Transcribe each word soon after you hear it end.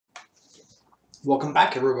Welcome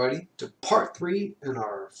back, everybody, to part 3 in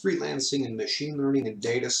our Freelancing and Machine Learning and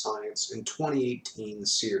Data Science in 2018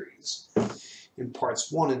 series. In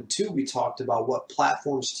parts 1 and 2, we talked about what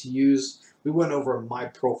platforms to use. We went over my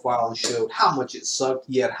profile and showed how much it sucked,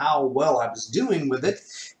 yet how well I was doing with it.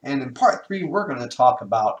 And in part 3, we're going to talk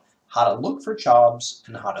about how to look for jobs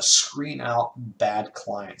and how to screen out bad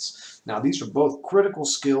clients. Now, these are both critical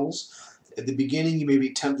skills. At the beginning, you may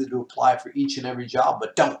be tempted to apply for each and every job,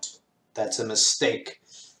 but don't. That's a mistake.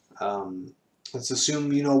 Let's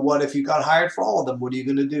assume, what if you got hired for all of them? What are you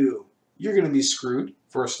going to do? You're going to be screwed,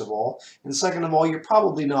 first of all. And second of all, you're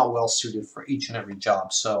probably not well suited for each and every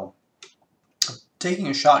job. So taking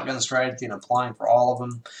a shotgun strategy and applying for all of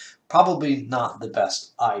them, probably not the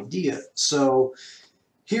best idea. So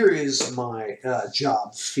here is my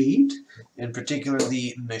job feed, in particular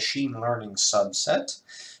the machine learning subset.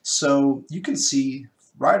 So you can see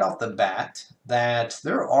right off the bat that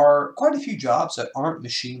there are quite a few jobs that aren't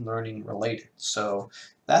machine learning related. So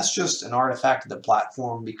that's just an artifact of the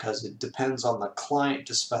platform because it depends on the client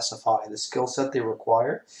to specify the skill set they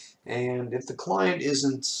require. And if the client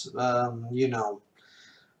isn't, the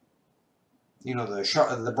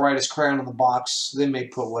brightest crayon in the box, they may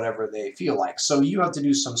put whatever they feel like. So you have to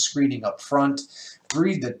do some screening up front,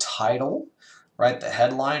 read the title, right, the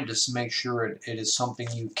headline, just to make sure it is something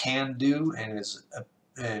you can do and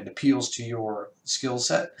it appeals to your skill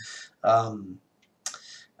set. And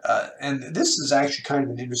this is actually kind of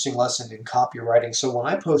an interesting lesson in copywriting. So when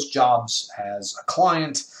I post jobs as a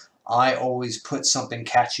client, I always put something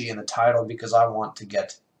catchy in the title because I want to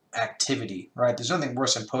get activity, right? There's nothing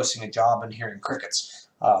worse than posting a job and hearing crickets.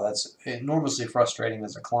 That's enormously frustrating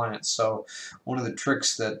as a client. So one of the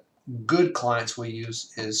tricks that good clients will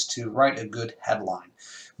use is to write a good headline.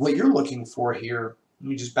 What you're looking for here, let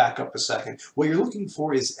me just back up a second. What you're looking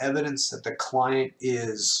for is evidence that the client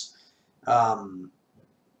is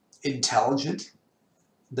intelligent,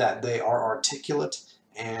 that they are articulate,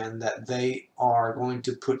 and that they are going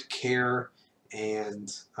to put care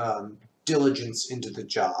and diligence into the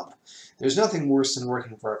job. There's nothing worse than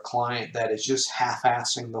working for a client that is just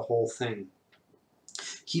half-assing the whole thing.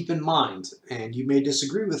 Keep in mind, and you may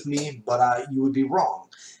disagree with me, but you would be wrong.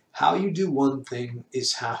 How you do one thing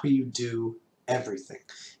is how you do everything.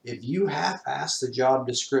 If you half-ass the job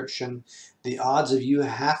description, the odds of you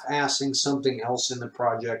half-assing something else in the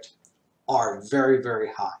project are very,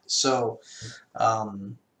 very high. So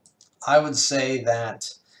I would say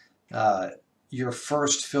that your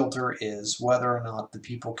first filter is whether or not the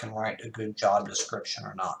people can write a good job description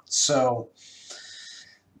or not. So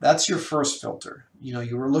that's your first filter.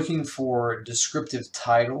 You were looking for descriptive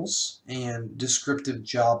titles and descriptive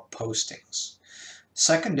job postings.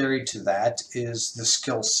 Secondary to that is the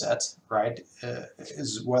skill set, right?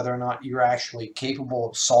 Is whether or not you're actually capable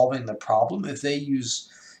of solving the problem. If they use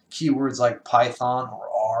keywords like Python or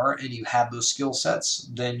R and you have those skill sets,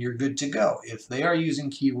 then you're good to go. If they are using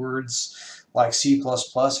keywords like C++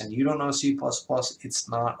 and you don't know C++, it's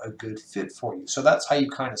not a good fit for you. So that's how you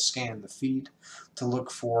kind of scan the feed to look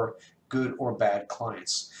for good or bad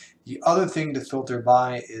clients. The other thing to filter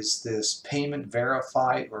by is this payment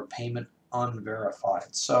verified or payment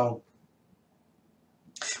unverified. So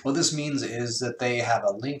what this means is that they have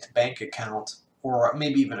a linked bank account or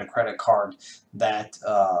maybe even a credit card that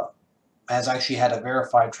has actually had a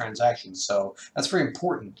verified transaction. So that's very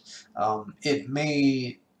important. It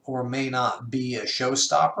may or may not be a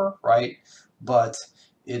showstopper, right? But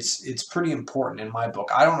it's pretty important in my book.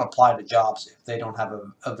 I don't apply to jobs if they don't have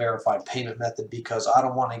a verified payment method because I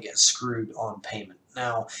don't want to get screwed on payment.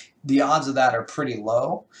 Now, the odds of that are pretty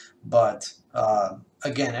low, but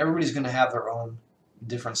again, everybody's going to have their own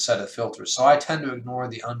different set of filters. So I tend to ignore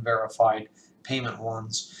the unverified payment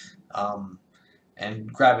ones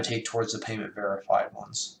and gravitate towards the payment verified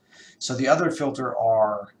ones. So the other filter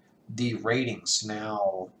are the ratings.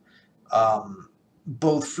 Now,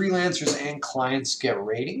 both freelancers and clients get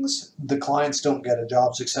ratings. The clients don't get a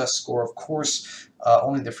job success score, of course,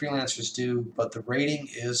 only the freelancers do, but the rating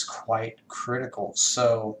is quite critical.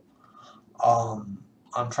 So I'm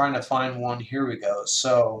trying to find one. Here we go.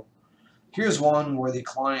 So here's one where the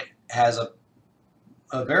client has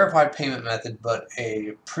a verified payment method, but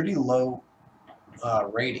a pretty low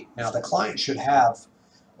rating. Now, the client should have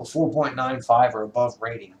a 4.95 or above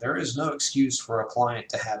rating. There is no excuse for a client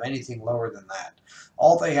to have anything lower than that.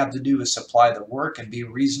 All they have to do is supply the work and be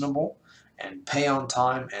reasonable and pay on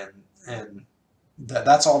time, and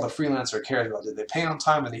that's all the freelancer cares about. Did they pay on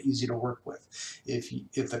time? Are they easy to work with?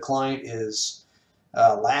 If the client is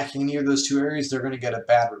lacking in either of those two areas, they're going to get a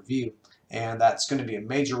bad review, and that's going to be a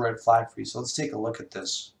major red flag for you. So let's take a look at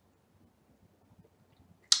this.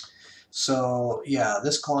 So yeah,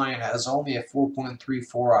 this client has only a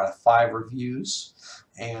 4.34 out of 5 reviews.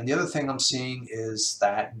 And the other thing I'm seeing is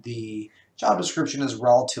that the job description is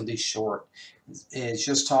relatively short. It's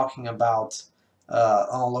just talking about,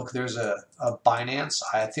 oh look, there's a Binance.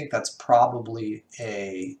 I think that's probably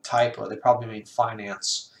a typo. They probably mean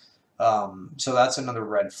finance. So that's another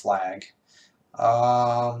red flag.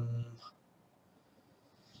 Um,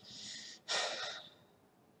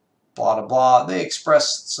 blah blah blah. They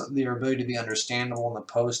expressed their ability to be understandable in the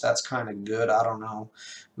post. That's kind of good. I don't know.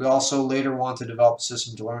 We also later want to develop a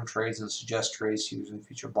system to learn trades and suggest trades to use in the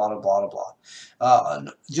future. Blah blah blah blah.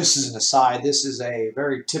 Just as an aside, this is a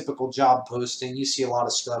very typical job posting. You see a lot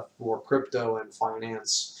of stuff for crypto and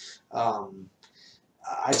finance.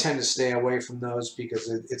 I tend to stay away from those because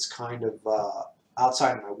it's kind of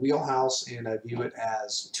outside of my wheelhouse, and I view it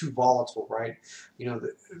as too volatile, right? You know,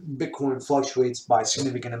 the Bitcoin fluctuates by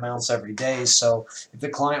significant amounts every day, so if the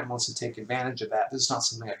client wants to take advantage of that, this is not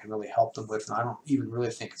something I can really help them with, and I don't even really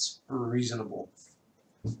think it's reasonable.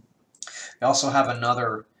 They also have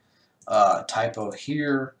another typo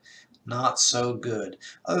here, not so good.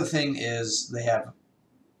 Other thing is they have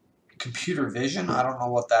computer vision. I don't know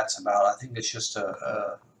what that's about. I think it's just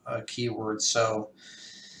a keyword. So,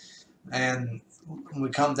 and we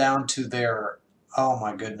come down to their, oh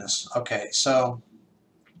my goodness. Okay, so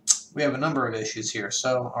we have a number of issues here.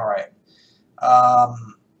 So, all right.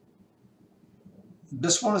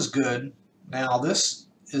 This one is good. Now, this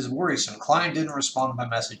is worrisome. Client didn't respond to my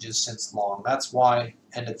messages since long. That's why I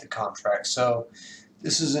ended the contract. So,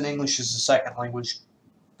 this is an English as a second language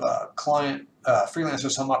client,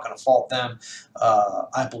 freelancers, so I'm not going to fault them.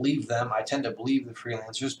 I believe them. I tend to believe the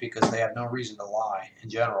freelancers because they have no reason to lie in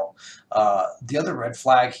general. The other red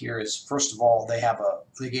flag here is, first of all, they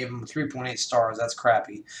gave them 3.8 stars. That's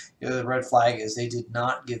crappy. The other red flag is they did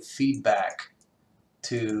not give feedback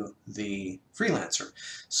to the freelancer.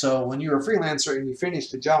 So when you're a freelancer and you finish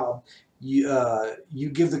the job, you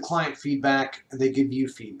give the client feedback and they give you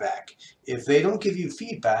feedback. If they don't give you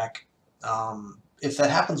feedback, if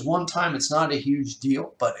that happens one time, it's not a huge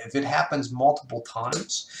deal, but if it happens multiple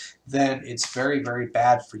times, then it's very, very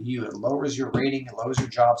bad for you. It lowers your rating, it lowers your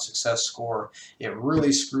job success score, it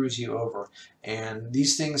really screws you over. And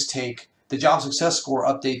these things the job success score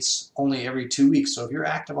updates only every 2 weeks. So if you're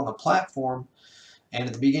active on the platform and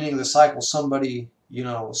at the beginning of the cycle somebody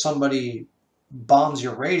bombs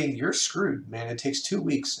your rating, you're screwed, man. It takes 2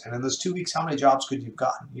 weeks, and in those 2 weeks, how many jobs could you have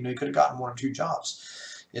gotten? You could have gotten 1 or 2 jobs.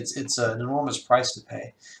 It's an enormous price to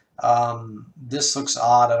pay. This looks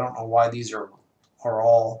odd. I don't know why these are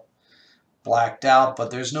all blacked out,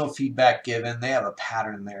 but there's no feedback given. They have a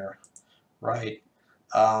pattern there, right?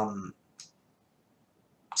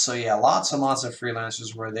 So yeah, lots and lots of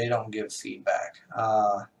freelancers where they don't give feedback.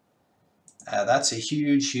 That's a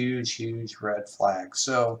huge, huge, huge red flag.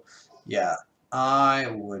 So yeah, I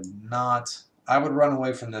would run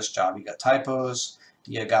away from this job. You got typos,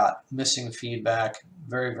 you got missing feedback,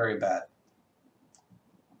 very, very bad.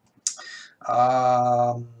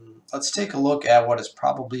 Let's take a look at what is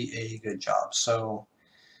probably a good job. So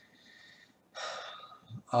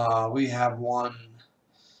we have one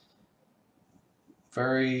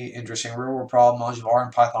very interesting real-world problem. Knowledge of R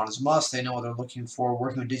and Python is a must. They know what they're looking for.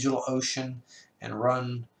 Working with DigitalOcean and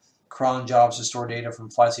run cron jobs to store data from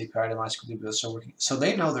Flights API to MySQL. So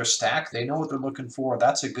they know their stack. They know what they're looking for.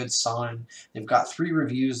 That's a good sign. They've got 3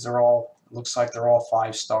 reviews. Looks like they're all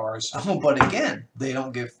 5 stars. But again, they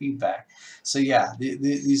don't give feedback. So yeah,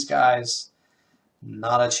 these guys,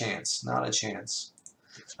 not a chance. Not a chance.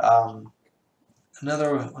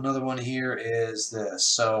 Another one here is this.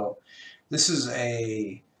 So this is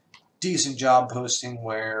a decent job posting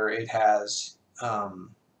where it has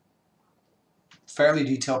fairly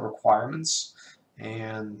detailed requirements,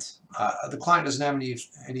 and the client doesn't have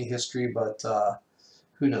any history, but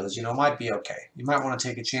who knows? It might be okay. You might want to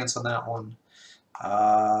take a chance on that one.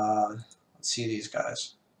 Let's see these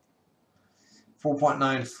guys.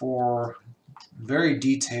 4.94, very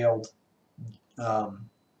detailed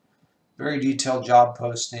job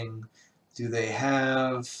posting. Do they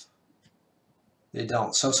have? They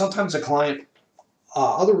don't. So sometimes a client,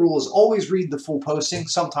 other rule is always read the full posting.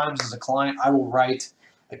 Sometimes as a client, I will write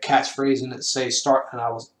a catchphrase and it say start, and I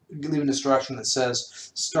will leave an instruction that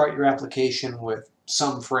says start your application with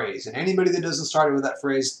some phrase. And anybody that doesn't start it with that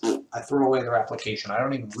phrase, I throw away their application. I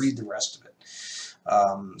don't even read the rest of it.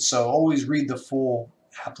 So always read the full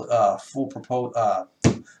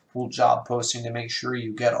job posting to make sure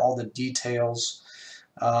you get all the details.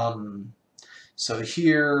 So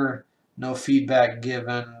here, no feedback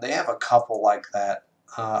given. They have a couple like that.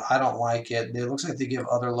 I don't like it. It looks like they give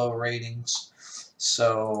other low ratings.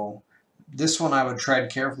 So This one I would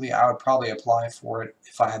tread carefully. I would probably apply for it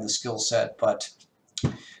if I had the skill set, but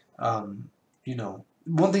you know,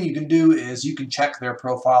 one thing you can do is you can check their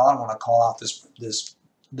profile. I don't want to call out this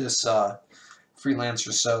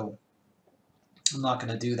freelancer, so I'm not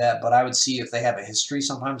going to do that, but I would see if they have a history.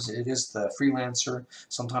 Sometimes it is the freelancer,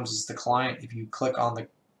 sometimes it's the client. If you click on the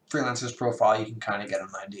freelancer's profile, you can kind of get an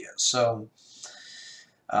idea. So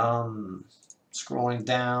scrolling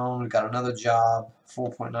down, we've got another job,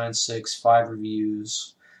 4.96, 5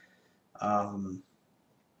 reviews.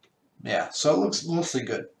 Yeah, so it looks mostly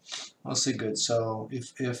good. Mostly good. So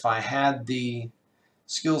if I had the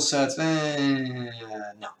skill sets,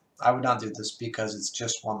 no, I would not do this because it's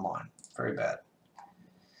just one line. Very bad.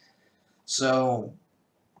 So,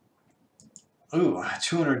 ooh,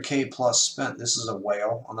 200K plus spent. This is a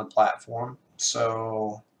whale on the platform.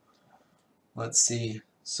 So, let's see.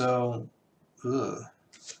 So, ugh.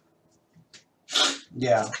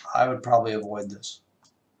 Yeah, I would probably avoid this.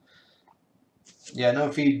 Yeah, no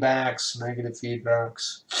feedbacks, negative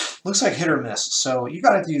feedbacks. Looks like hit or miss. So you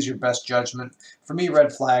got to use your best judgment. For me,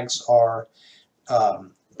 red flags are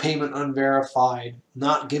payment unverified,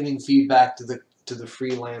 not giving feedback to the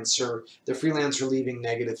freelancer, the freelancer leaving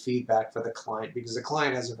negative feedback for the client, because the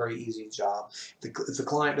client has a very easy job. If the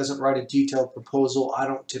client doesn't write a detailed proposal, I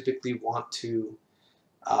don't typically want to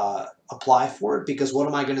apply for it, because what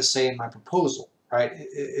am I going to say in my proposal, right?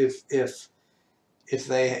 If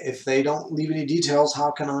they don't leave any details,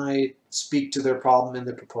 how can I speak to their problem in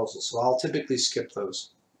the proposal? So I'll typically skip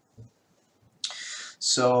those.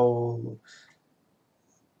 So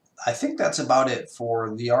I think that's about it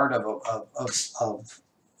for the art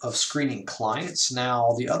of screening clients.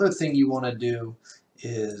 Now, the other thing you want to do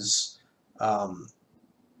is, well,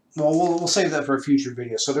 we'll save that for a future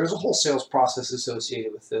video. So there's a whole sales process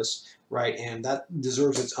associated with this, right? And that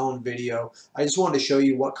deserves its own video. I just wanted to show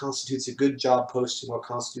you what constitutes a good job posting, what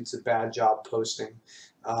constitutes a bad job posting.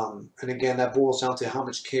 And again, that boils down to how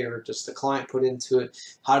much care does the client put into it?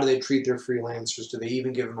 How do they treat their freelancers? Do they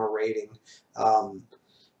even give them a rating?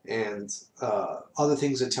 And other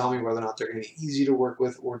things that tell me whether or not they're going to be easy to work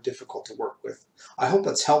with or difficult to work with. I hope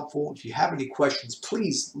that's helpful. If you have any questions,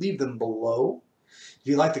 please leave them below. If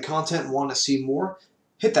you like the content and want to see more,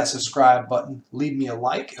 hit that subscribe button, leave me a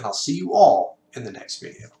like, and I'll see you all in the next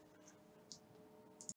video.